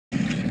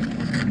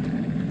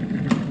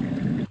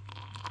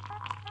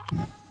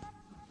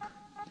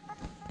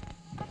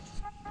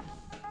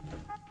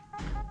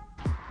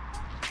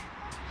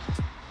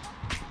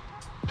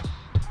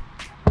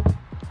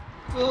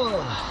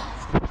So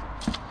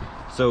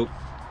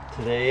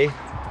today,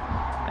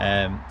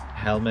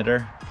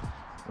 Helmetor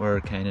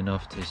were kind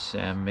enough to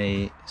send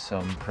me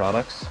some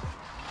products.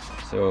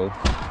 So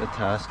the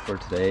task for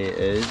today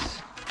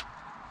is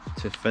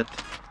to fit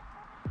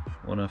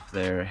one of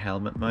their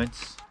helmet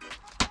mounts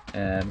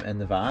in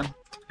the van.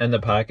 In the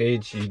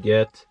package you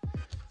get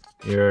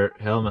your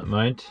helmet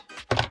mount,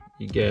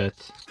 you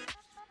get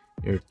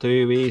your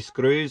two wee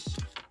screws,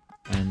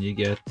 and you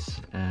get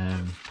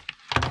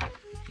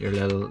your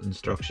little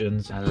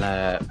instructions. I'll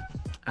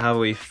have a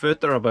wee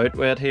foot or about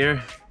with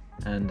here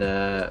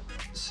and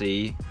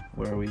see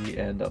where we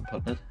end up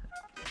putting it.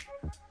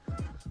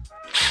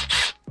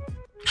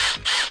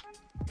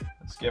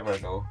 Let's give her a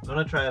go. I'm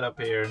gonna try it up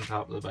here on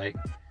top of the bike,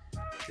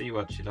 see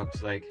what she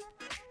looks like.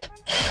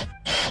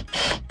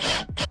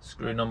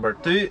 Screw number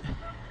 2,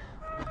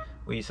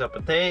 wee sip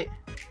of tea.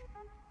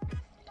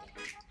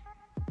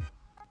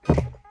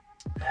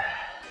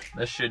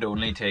 This should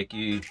only take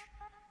you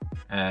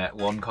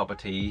 1 cup of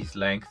tea's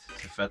length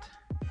to fit.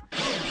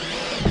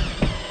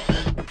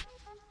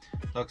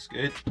 Looks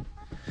good.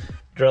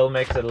 Drill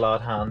makes it a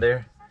lot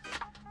handier.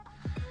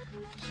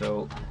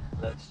 So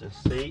let's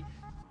just see.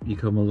 You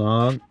come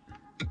along,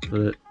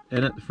 put it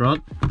in at the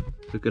front,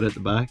 hook it at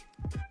the back.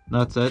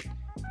 That's it.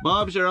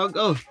 Bob's your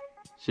uncle.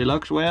 She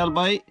looks well,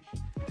 mate.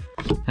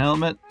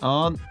 Helmet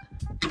on.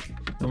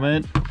 Come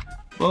in.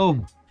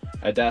 Boom.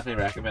 I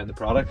definitely recommend the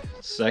product.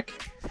 It's sick.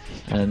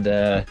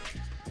 And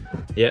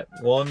yeah,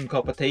 1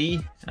 cup of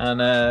tea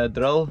and a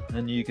drill,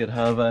 and you could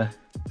have a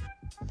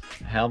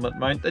helmet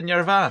mount in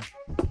your van.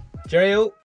 Cheerio.